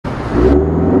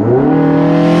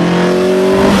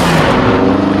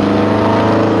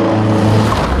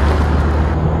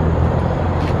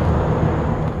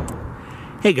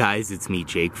Hey guys, it's me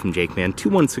Jake from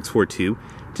JakeMan21642.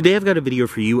 Today I've got a video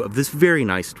for you of this very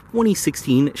nice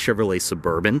 2016 Chevrolet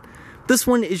Suburban. This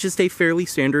one is just a fairly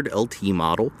standard LT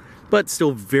model, but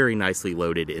still very nicely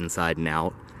loaded inside and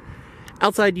out.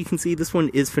 Outside you can see this one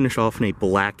is finished off in a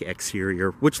black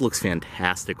exterior, which looks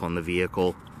fantastic on the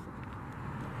vehicle.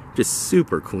 Just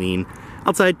super clean.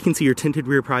 Outside you can see your tinted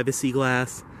rear privacy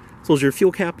glass, as well as your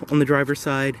fuel cap on the driver's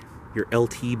side, your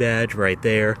LT badge right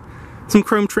there. Some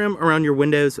chrome trim around your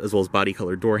windows, as well as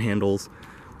body-colored door handles.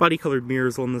 Body-colored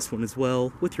mirrors on this one as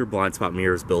well, with your blind spot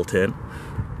mirrors built in.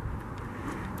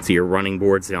 See your running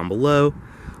boards down below,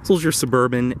 as well as your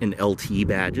Suburban and LT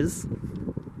badges. And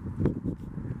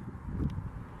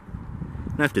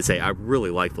I have to say, I really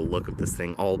like the look of this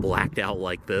thing, all blacked out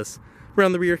like this.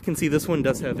 Around the rear, you can see this one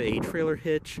does have a trailer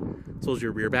hitch, as well as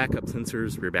your rear backup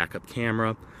sensors, rear backup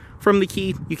camera. From the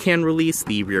key, you can release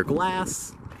the rear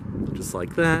glass, just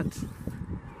like that.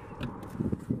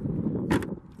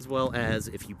 As well as,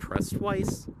 if you press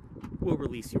twice, we'll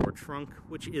release your trunk,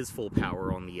 which is full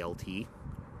power on the LT.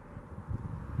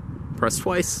 Press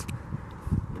twice,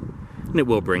 and it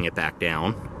will bring it back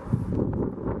down.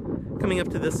 Coming up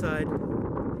to this side,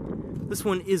 this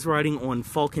one is riding on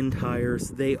Falcon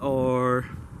tires. They are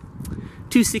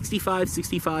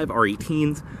 265/65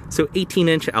 R18s, so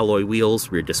 18-inch alloy wheels,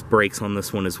 rear disc brakes on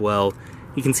this one as well.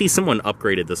 You can see someone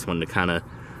upgraded this one to kind of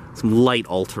some light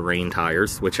all-terrain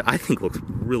tires, which I think looks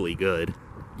really good.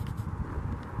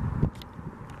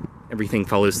 Everything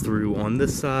follows through on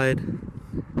this side.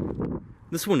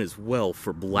 This one as well,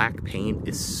 for black paint,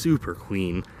 is super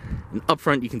clean. And up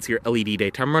front you can see your LED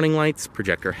daytime running lights,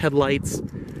 projector headlights.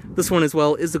 This one as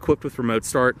well is equipped with remote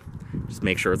start. Just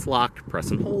make sure it's locked,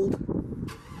 press and hold.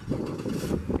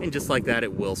 And just like that,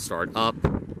 it will start up.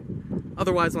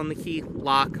 Otherwise on the key,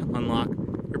 lock, unlock,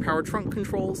 your power trunk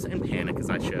controls, and panic as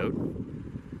I showed.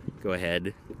 Go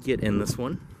ahead, get in this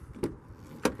one.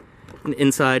 And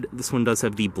inside, this one does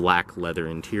have the black leather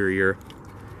interior.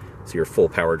 So your full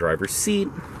power driver's seat.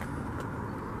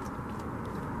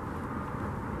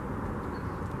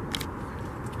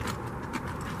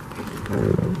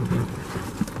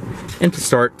 And to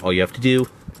start, all you have to do,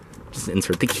 just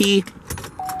insert the key,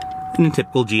 and in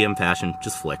typical GM fashion,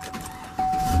 just flick.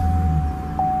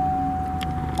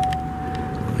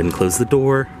 And close the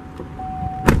door.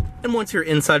 And once you're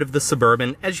inside of the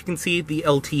Suburban, as you can see, the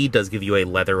LT does give you a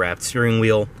leather-wrapped steering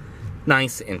wheel.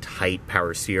 Nice and tight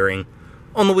power steering.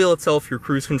 On the wheel itself, your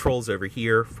cruise controls over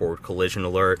here, forward collision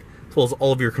alert, as well as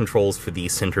all of your controls for the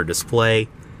center display.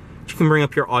 You can bring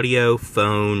up your audio,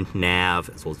 phone,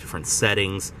 nav, as well as different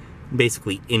settings.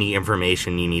 Basically any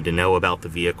information you need to know about the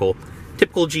vehicle.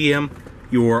 Typical GM,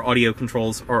 your audio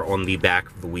controls are on the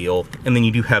back of the wheel, and then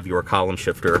you do have your column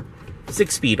shifter,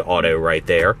 6-speed auto right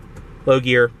there. Low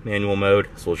gear, manual mode,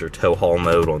 as well as your tow haul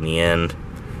mode on the end.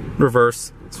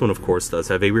 Reverse, this one of course does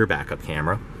have a rear backup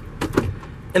camera.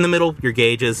 In the middle, your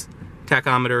gauges,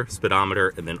 tachometer,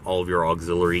 speedometer, and then all of your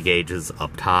auxiliary gauges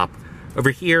up top. Over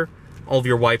here, all of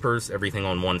your wipers, everything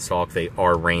on one stalk, they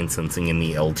are rain sensing in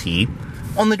the LT.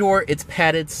 On the door, it's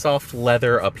padded soft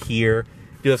leather up here.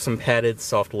 You do have some padded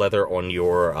soft leather on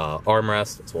your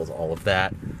armrest, as well as all of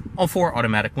that. All 4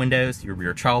 automatic windows, your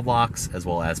rear child locks, as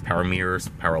well as power mirrors,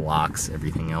 power locks,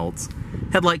 everything else.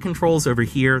 Headlight controls over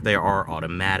here, they are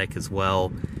automatic as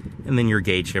well. And then your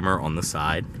gauge dimmer on the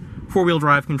side. 4-wheel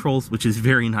drive controls, which is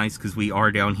very nice because we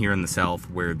are down here in the south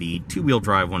where the 2-wheel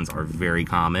drive ones are very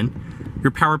common.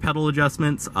 Your power pedal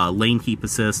adjustments, lane keep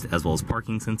assist, as well as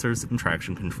parking sensors and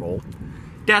traction control.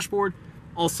 Dashboard,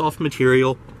 all soft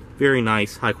material, very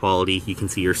nice, high quality. You can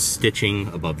see your stitching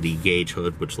above the gauge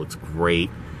hood, which looks great.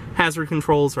 Hazard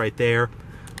controls right there.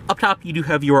 Up top, you do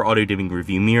have your auto-dimming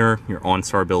review mirror, your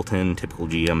OnStar built-in, typical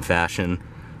GM fashion.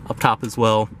 Up top as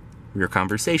well, your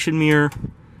conversation mirror,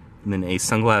 and then a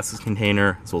sunglasses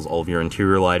container, as well as all of your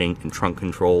interior lighting and trunk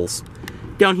controls.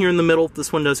 Down here in the middle,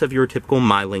 this one does have your typical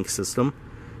MyLink system.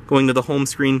 Going to the home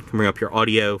screen, can bring up your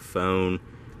audio, phone,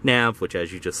 nav, which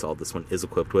as you just saw, this one is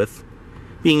equipped with.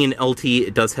 Being an LT,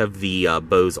 it does have the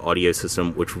Bose audio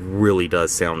system, which really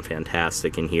does sound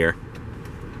fantastic in here.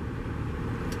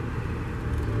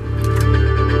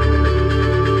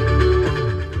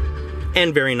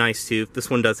 And very nice too, this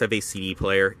one does have a CD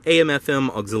player, AM, FM,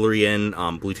 auxiliary in,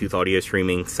 Bluetooth audio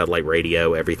streaming, satellite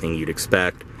radio, everything you'd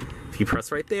expect. If you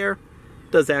press right there,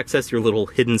 it does access your little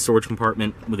hidden storage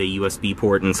compartment with a USB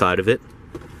port inside of it.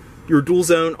 Your dual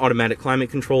zone automatic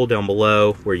climate control down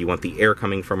below, where you want the air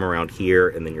coming from around here,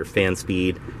 and then your fan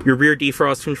speed. Your rear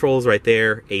defrost controls right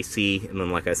there, AC, and then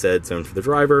like I said, zone for the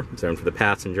driver, zone for the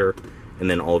passenger, and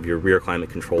then all of your rear climate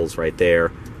controls right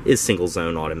there is single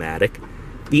zone automatic.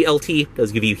 The LT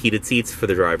does give you heated seats for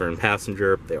the driver and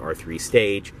passenger. They are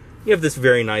 3-stage. You have this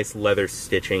very nice leather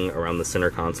stitching around the center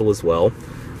console as well.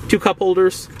 2 cup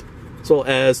holders, as well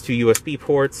as 2 USB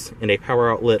ports and a power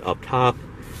outlet up top.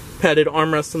 Padded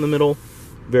armrest in the middle,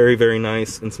 very, very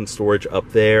nice, and some storage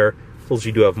up there. As well as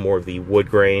you do have more of the wood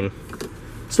grain.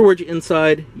 Storage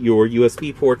inside, your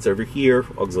USB ports over here,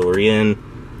 auxiliary in,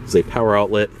 there's a power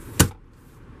outlet.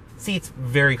 Seats,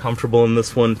 very comfortable in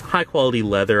this one. High quality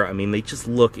leather, I mean, they just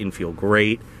look and feel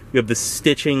great. You have the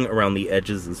stitching around the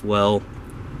edges as well.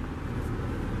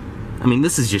 I mean,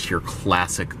 this is just your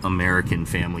classic American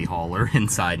family hauler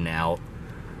inside and out.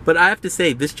 But I have to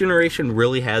say, this generation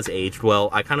really has aged well.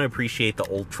 I kind of appreciate the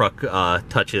old truck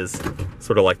touches,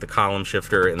 sort of like the column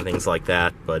shifter and things like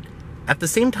that. But at the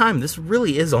same time, this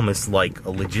really is almost like a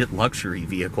legit luxury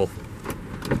vehicle.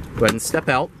 Go ahead and step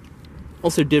out.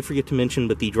 Also did forget to mention,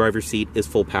 but the driver's seat is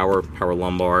full power, power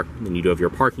lumbar. Then you do have your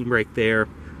parking brake there,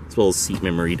 as well as seat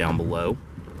memory down below.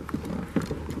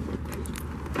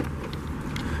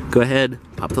 Go ahead,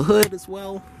 pop the hood as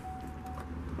well.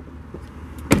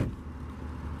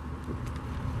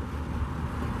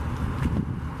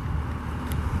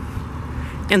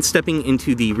 And stepping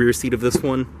into the rear seat of this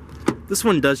one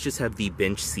does just have the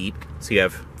bench seat. So you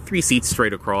have 3 seats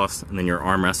straight across, and then your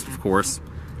armrest, of course.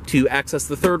 To access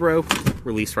the third row,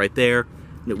 release right there,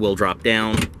 and it will drop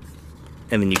down,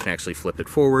 and then you can actually flip it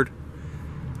forward.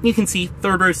 You can see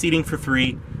third row seating for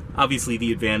 3. Obviously,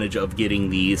 the advantage of getting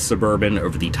the Suburban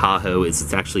over the Tahoe is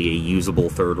it's actually a usable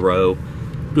third row.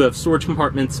 You have storage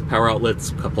compartments, power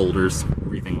outlets, cup holders,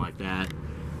 everything like that.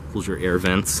 Close your air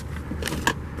vents.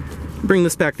 Bring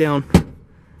this back down.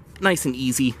 Nice and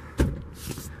easy.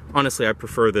 Honestly, I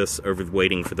prefer this over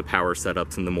waiting for the power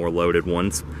setups and the more loaded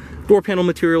ones. Door panel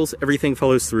materials, everything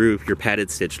follows through. Your padded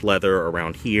stitched leather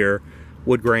around here.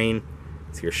 Wood grain.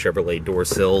 It's your Chevrolet door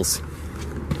sills.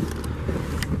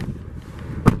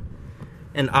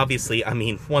 And obviously, I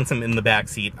mean, once I'm in the back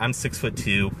seat, I'm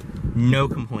 6'2", no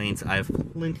complaints. I have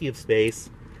plenty of space.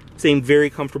 Same very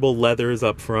comfortable leathers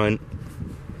up front.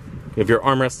 You have your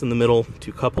armrest in the middle,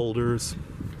 2 cup holders,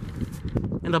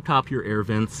 and up top your air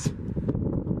vents,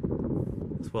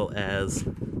 as well as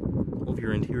all of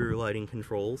your interior lighting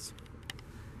controls.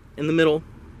 In the middle,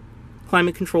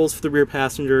 climate controls for the rear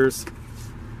passengers,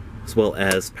 as well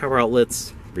as power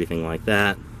outlets, everything like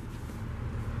that.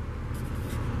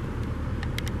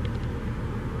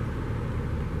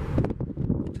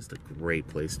 Just a great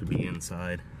place to be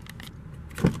inside.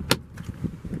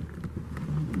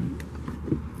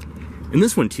 And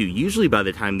this one too, usually by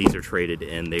the time these are traded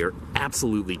in, they are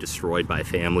absolutely destroyed by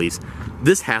families.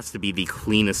 This has to be the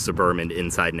cleanest Suburban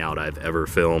inside and out I've ever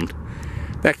filmed.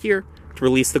 Back here, to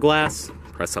release the glass,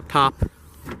 press up top.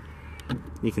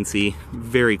 You can see,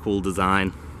 very cool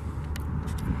design.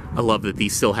 I love that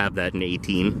these still have that in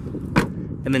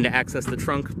 18. And then to access the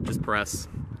trunk, just press,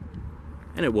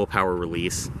 and it will power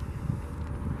release.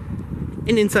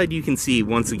 And inside you can see,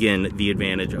 once again, the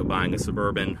advantage of buying a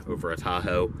Suburban over a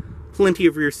Tahoe. Plenty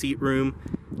of rear seat room.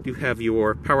 You have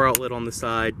your power outlet on the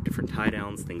side, different tie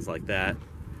downs, things like that.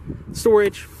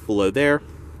 Storage below there.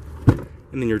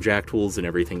 And then your jack tools and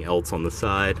everything else on the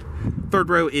side. Third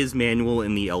row is manual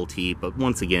in the LT, but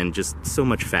once again, just so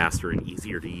much faster and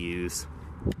easier to use.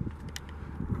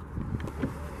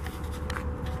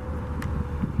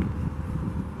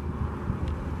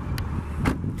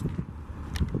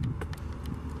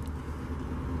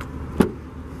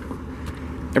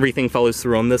 Everything follows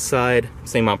through on this side.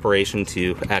 Same operation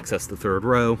to access the third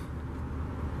row.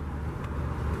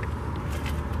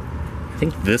 I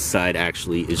think this side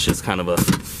actually is just kind of a,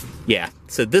 yeah,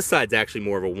 so this side's actually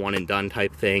more of a one and done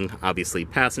type thing. Obviously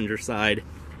passenger side,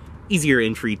 easier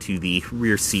entry to the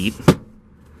rear seat.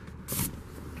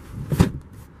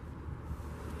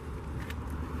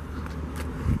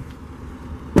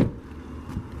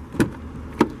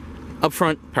 Up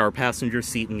front, power passenger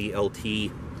seat in the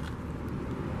LT.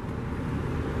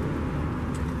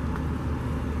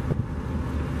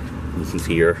 You can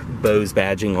see your Bose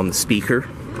badging on the speaker.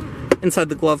 Inside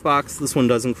the glove box, this one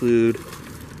does include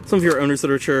some of your owner's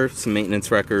literature, some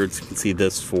maintenance records. You can see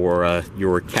this for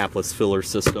your capless filler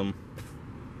system.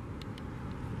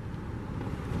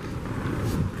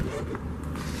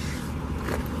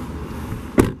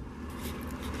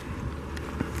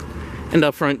 And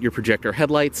up front, your projector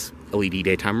headlights, LED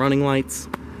daytime running lights.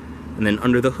 And then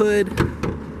under the hood,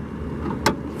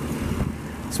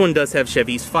 this one does have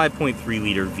Chevy's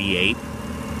 5.3-liter V8.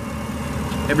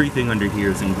 Everything under here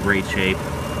is in great shape,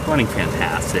 running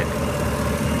fantastic,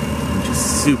 and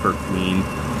just super clean.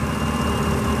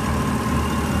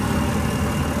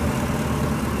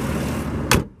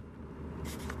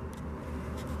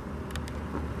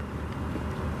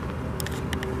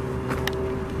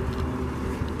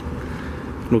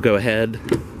 We'll go ahead,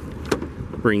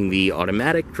 bring the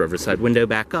automatic driver's side window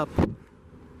back up,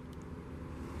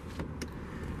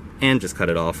 and just cut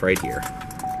it off right here.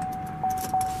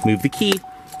 Move the key,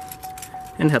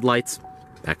 and headlights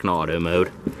back in auto mode.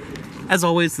 As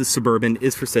always, the Suburban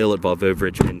is for sale at Volvo of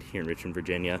Richmond here in Richmond,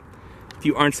 Virginia. If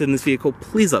you aren't interested in this vehicle,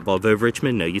 please let Volvo of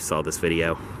Richmond know you saw this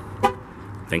video.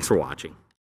 Thanks for watching.